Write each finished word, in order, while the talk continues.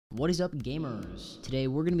What is up, gamers? Today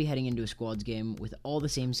we're gonna be heading into a squads game with all the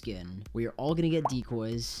same skin. We are all gonna get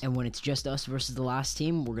decoys, and when it's just us versus the last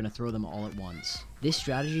team, we're gonna throw them all at once. This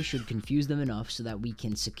strategy should confuse them enough so that we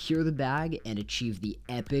can secure the bag and achieve the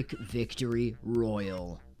epic victory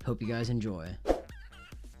royal. Hope you guys enjoy.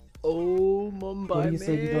 Oh, Mumbai, what do you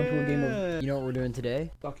say you go to a game of... You know what we're doing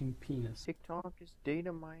today? Fucking penis. TikTok is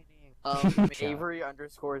data mining.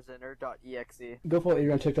 Avery_Zinner.exe. Go follow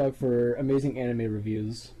Avery on TikTok for amazing anime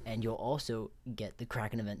reviews. And you'll also get the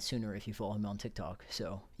Kraken event sooner if you follow him on TikTok,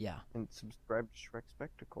 so yeah. And subscribe to Shrek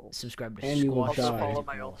Spectacle. Subscribe to And you will Squad die. Follow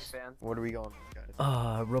my OnlyFans. What are we going with,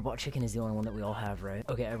 guys? Robot chicken is the only one that we all have, right?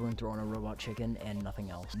 Okay, everyone throw in a robot chicken and nothing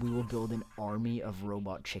else. We will build an army of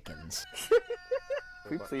robot chickens.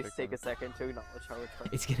 Can we please take a second to acknowledge how we're trying?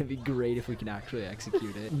 It's gonna be great if we can actually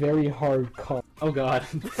execute it. Very hard call. Oh god.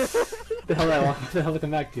 The hell I come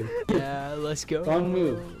back to? Yeah, let's go. Wrong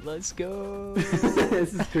move. Let's go.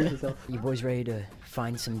 This is true as hell. You boys ready to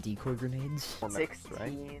find some decoy grenades?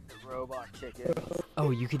 16 robot chickens. Oh,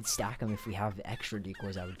 you could stack them if we have extra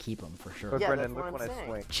decoys. I would keep them for sure. Yeah, Brendan, look when I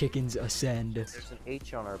swing. Chickens ascend. There's an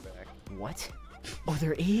H on our back. What? Oh,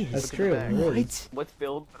 there is. That's true. What? What's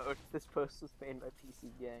build mode? This post was made by PC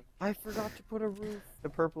Gang. I forgot to put a roof. The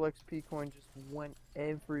purple XP coin just went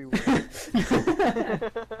everywhere.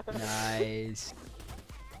 Nice.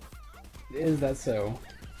 Is that so?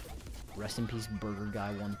 Rest in peace, Burger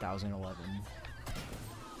Guy 1011.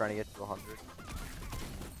 Trying to get to 100.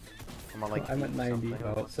 I'm on like I'm at 90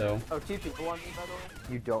 so. Oh, 2 people on me, by the way.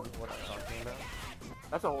 You don't know what I'm talking about?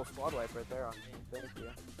 That's a whole squad wipe right there on me. Thank you.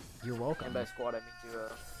 You're welcome. And by squad, I mean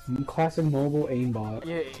duo. Classic mobile aimbot.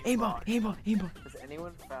 Yeah, Aimbot! Aimbot! Aimbot! Has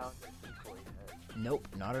anyone found a decoy yet? Nope,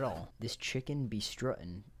 not at all. This chicken be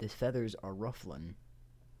struttin'. The feathers are rufflin'.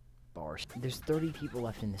 Bars. There's 30 people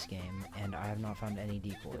left in this game, and I have not found any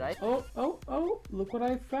decoys. Did I? Oh, look what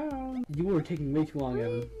I found. You were taking way too long,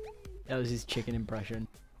 Evan. That was his chicken impression.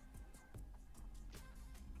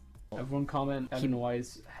 Everyone comment, Evan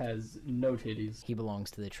Weiss has no titties. He belongs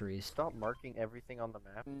to the trees. Stop marking everything on the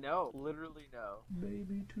map. No, literally no.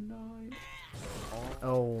 Baby tonight.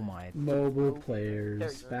 Oh my. Mobile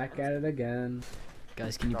players, back at it again.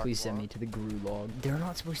 Guys, can you please send me to the gulag? They're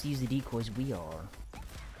not supposed to use the decoys, we are.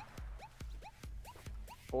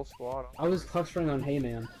 Full squad. I was clustering on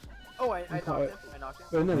Heyman. Oh, I knocked him. I knocked him.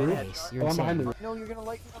 Wait, no, really? Nice, you're I'm insane. behind the... No, you're gonna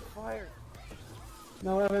light me on fire.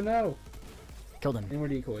 No, Evan, no. Killed him. Any more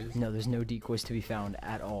decoys? No, there's no decoys to be found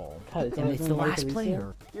at all. God, And it's the last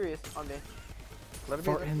player. Furious on me. Let him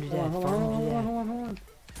Fart him to death, Hold fart him to death. on.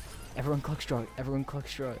 Everyone cluck strut, everyone cluck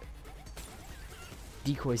strut.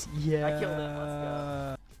 Decoys, yeah. I killed him, let's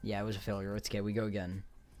go. Yeah, it was a failure. Let's get, we go again.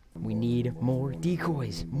 We need more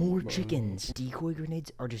decoys, more chickens. Decoy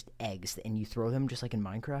grenades are just eggs, and you throw them just like in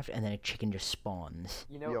Minecraft, and then a chicken just spawns.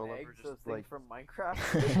 You know, Yo, eggs, just those like... things from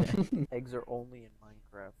Minecraft? Eggs are only in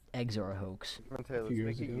Minecraft. Eggs are a hoax. Let's Few make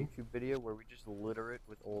years a ago. YouTube video where we just litter it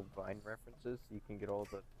with old Vine references so you can get all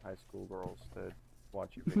the high school girls to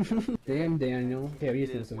watch your videos. Damn, Daniel. Teo, you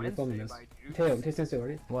stand still. You're filming this. Teo, stand still,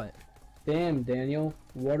 ready? What? Damn, Daniel.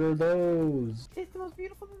 What are those? It's the most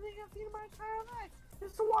beautiful thing I've seen in my entire life.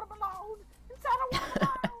 It's a watermelon. Inside a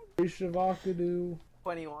watermelon. Shavakadu.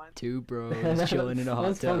 21. Two bros chilling in a hot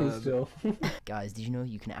That's funny tub. still. Guys, did you know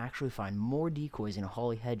you can actually find more decoys in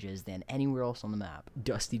Holly Hedges than anywhere else on the map?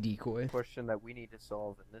 Dusty decoy. The question that we need to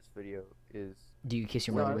solve in this video is... Do you kiss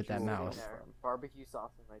your mother with that mouth? Barbecue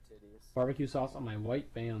sauce on my titties. Barbecue sauce on my white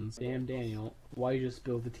Vans. Damn, Daniel. Why you just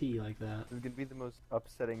spill the tea like that? This is gonna be the most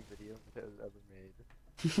upsetting video that was ever made.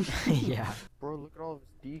 Yeah. Bro, look at all of his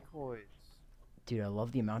decoys. Dude, I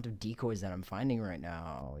love the amount of decoys that I'm finding right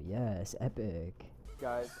now. Yes, epic.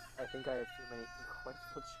 Guys, I think I have too many decoys. What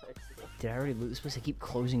should I do? Did I already loot this place? I keep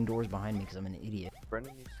closing doors behind me because I'm an idiot.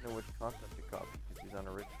 Brendan needs to know which content to copy because he's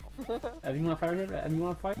unoriginal. Evan, you wanna fight here? Evan, you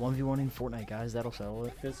wanna fight? 1v1 in Fortnite, guys. That'll settle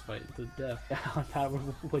it. Fist fight to death.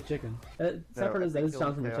 We'll play chicken. Separate as that is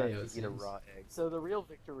sound from Mateo. Eat a raw egg. So the real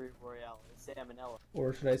victory royale is salmonella.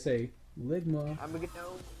 Or should I say, Ligma? I'm gonna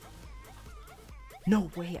go.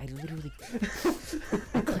 No way, I literally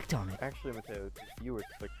I clicked on it. Actually, Mateo, viewers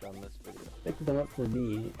clicked on this video. Pick them up for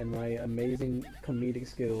me and my amazing comedic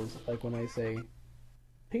skills, like when I say,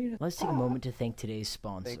 penis. Let's take a moment to thank today's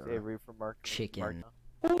sponsor. Thanks, Avery, for marketing. Chicken.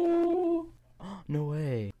 Oh, No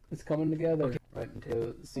way. it's coming together. Okay. Right,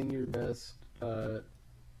 Mateo, sing your best,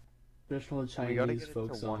 traditional We gotta Chinese get it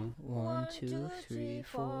folk to song. 1, 2, 3,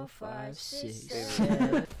 4, 5, 6, Favorite.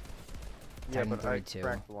 7. Yeah, Time but I 32.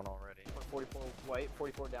 cracked one already. 44 white,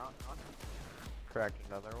 44 down. Cracked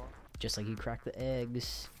another one. Just like you crack the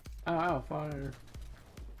eggs. Ow, fire.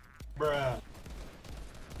 Bruh.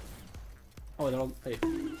 Oh, they're all, hey.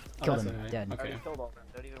 Killed that's him. alright. Dead. I Okay. already killed all of them.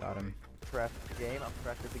 Don't even Got worry. him. Trash at the game. I'm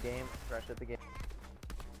trash at the game. I'm trash at the game.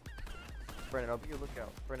 Brennan, I'll be your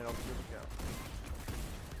lookout. Brennan, I'll be your lookout.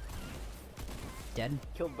 Dead.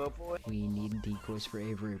 Killed Boat Boy. We need decoys for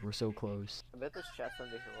Avery. We're so close. I bet this chest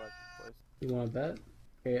under here will have decoys. You want to bet?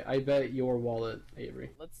 Okay, I bet your wallet,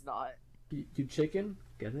 Avery. Let's not. You chicken?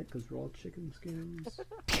 Get it? Because we're all chicken skins.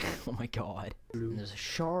 Oh my god. And there's a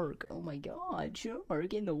shark. Oh my god.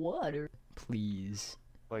 Shark in the water. Please.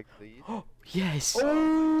 Like these? Oh, yes.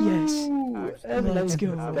 Oh! Yes. Evan, Let's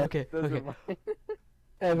go. Evan, Okay. Those Okay. are mine.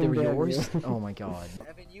 Evan, They were damn yours? you. Oh my god.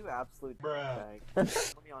 Evan, you absolute bag. Let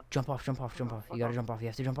me on. Jump off, jump off, jump off. You gotta jump off. You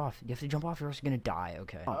have to jump off. You have to jump off or else you're gonna die.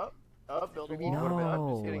 Okay. Up, build a wall. No. I'm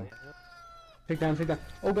just kidding. Take down, take down.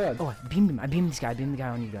 Oh god. Oh, I beamed him. I beamed this guy. I beamed the guy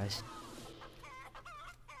on you guys.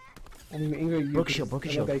 I'm angry at you. Broke a shield, broke a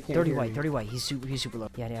shield. 30 white, 30. 30 white. He's super low.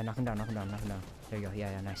 Yeah, yeah, knock him down, knock him down, knock him down. There you go.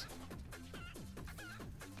 Yeah, yeah, nice.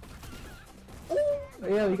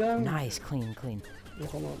 Yeah, we got him. Nice, clean, clean. Yeah,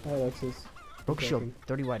 hold on. Hi, Alexis. Broke a shield.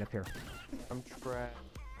 30 white up here. I'm trash.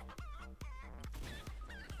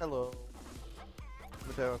 Hello.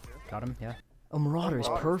 Mateo up here. Got him, yeah. Oh, Marauder's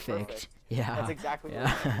Marauder's perfect. perfect. Yeah. That's exactly what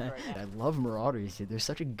Yeah. I'm doing right now. I love Marauders, dude. They're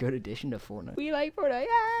such a good addition to Fortnite. We like Fortnite,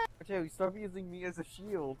 yeah! Mateo, stop using me as a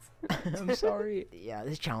shield. I'm sorry. Yeah,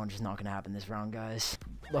 this challenge is not gonna happen this round, guys.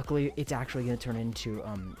 Luckily, it's actually gonna turn into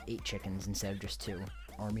 8 chickens instead of just 2.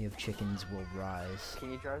 Army of chickens will rise.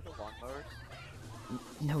 Can you drive the lawnmowers?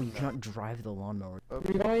 No, you cannot drive the lawnmower.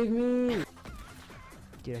 Revive me!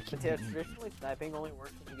 Dude, I keep Mateo, getting traditionally sniping only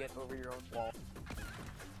works when you get over your own wall.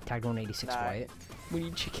 tagged on 86 Nah. white. We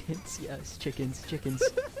need chickens. Yes, chickens, chickens,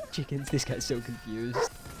 chickens. This guy's so confused.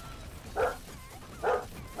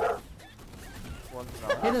 One's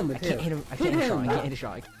Hit him, I can't hit him. I can't hit a shot. I can't hit a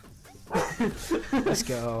shot. Let's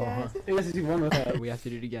go. I guess you won with that. We have to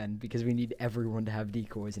do it again because we need everyone to have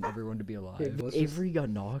decoys and everyone to be alive. Okay, but let's just- Avery got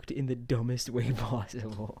knocked in the dumbest way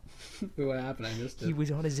possible. Wait, what happened? I missed it. He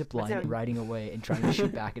was on a zip line Mateo- riding away and trying to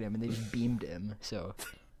shoot back at him, and they just beamed him. So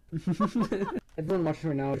Everyone watching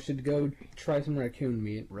right now should go try some raccoon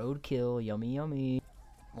meat. roadkill, yummy, yummy.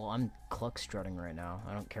 Well, I'm cluck strutting right now.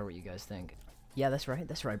 I don't care what you guys think. Yeah, that's right.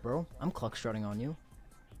 That's right, bro. I'm cluck strutting on you.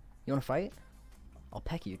 You wanna fight? I'll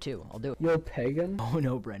peck you too. I'll do it. Yo, pagan. Oh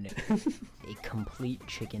no, Brendan. A complete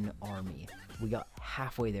chicken army. We got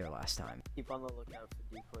halfway there last time. Keep on the lookout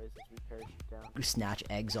for decoys as we parachute down. We snatch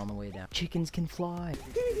eggs on the way down. Chickens can fly.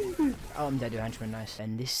 Oh, I'm dead to a henchman. Nice.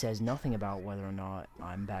 And this says nothing about whether or not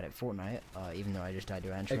I'm bad at Fortnite, even though I just died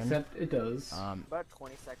to a henchman. Except it does. About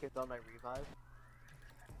 20 seconds on my revive.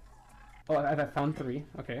 Oh, I found 3.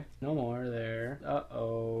 Okay. No more there.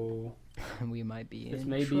 Uh-oh. We might be This in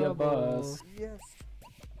may be a trouble. bust. Yes.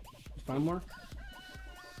 5 more?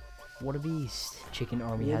 What a beast. Chicken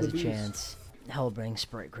army What has a a beast. chance. Hellbring,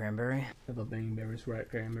 Sprite, Cranberry. Hello, bang, berry, sweat,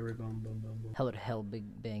 cranberry, boom, boom, boom, boom. Hell, big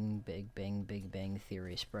bang, big bang, big bang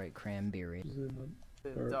theory, Sprite, Cranberry. The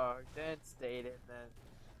Or- dog then stayed and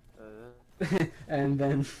then. And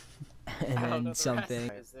then... And I don't know then the rest. something.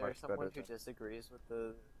 Is there Much someone better who than- disagrees with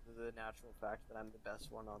the natural fact that I'm the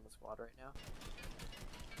best one on the squad right now?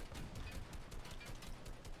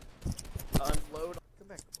 Unload. Come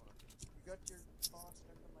back. Come on. You got your boss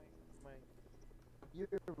under my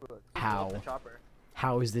yearbook. How? The chopper.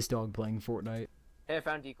 How is this dog playing Fortnite? Hey, I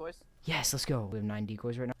found decoys. Yes, let's go. We have 9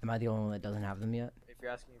 decoys right now. Am I the only one that doesn't have them yet? If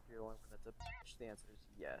you're asking if you're the only one that's a bitch, the answer is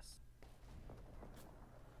yes.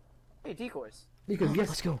 Hey, decoys. Because yes.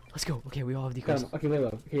 Let's go. Let's go. Okay, we all have Got decoys. him. Okay, lay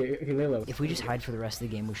low. Okay, lay low. If we just hide for the rest of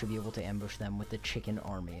the game, we should be able to ambush them with the chicken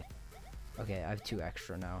army. Okay, I have 2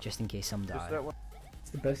 extra now, just in case some Just die. that one. It's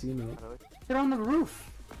the best email. My They're on the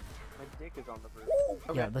roof! dick is on the roof.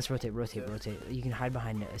 Okay. Yeah, let's rotate, rotate, So- rotate. You can hide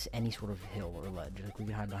behind any sort of hill or ledge. Like, we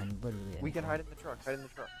can hide behind literally anything. We can hide in the truck. Hide in the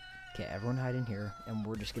truck. Okay, everyone hide in here, and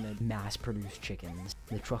we're just gonna mass produce chickens.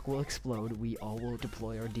 The truck will explode, we all will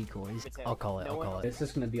deploy our decoys. It's I'll call it, no I'll one call it. It's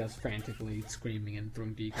just gonna be us frantically screaming and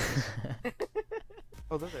throwing decoys.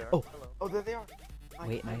 Oh, there they are. Oh. Hello. Oh, there they are.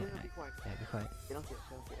 Wait, hide no, in the no. decoys. Yeah, be quiet. They don't see it.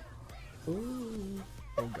 They don't see it. Ooh.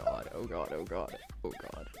 Oh god, oh god, oh god, oh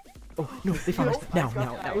god. Oh, no, they found us. Oh, Now, I got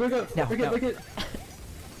now, that. now. Look at Now, look now. at look at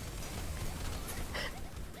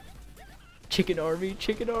Chicken army,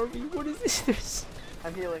 what is this?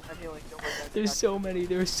 I'm healing. I'm healing. Don't worry, guys. There's so many,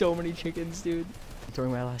 there's so many chickens, dude. I'm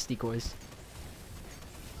throwing my last decoys.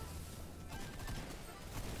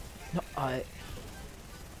 No,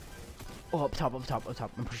 oh, up top, up top, up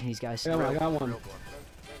top. I'm pushing these guys. I got one.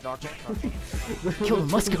 Knock one. Kill him,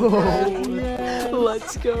 let's go! Yes.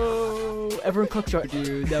 Let's go! Everyone click start,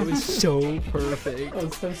 dude. That was so perfect. That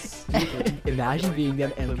was so stupid. Imagine being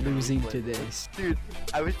them and losing to this. Dude,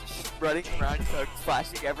 I was just running around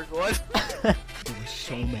flashing everyone. There were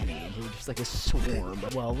so many. They were just like a swarm.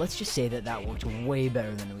 Well, let's just say that that worked way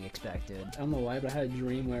better than we expected. I don't know why, but I had a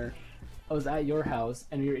dream where I was at your house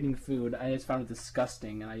and we were eating food. I just found it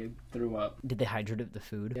disgusting and I threw up. Did they hydrate the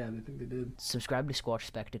food? Yeah, I think they did. Subscribe to Squatch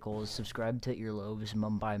Spectacles. Subscribe to Earlobes,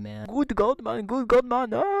 Mumbai Man. Good God, man. Good God,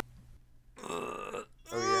 man. Ah. Oh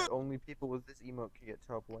yeah, only people with this emote can get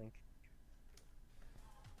top link.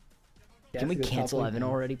 Can we That's a good cancel top Evan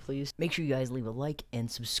link. already, please? Make sure you guys leave a like and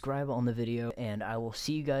subscribe on the video, and I will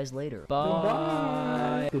see you guys later.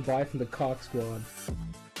 Goodbye. Goodbye from the Cock Squad.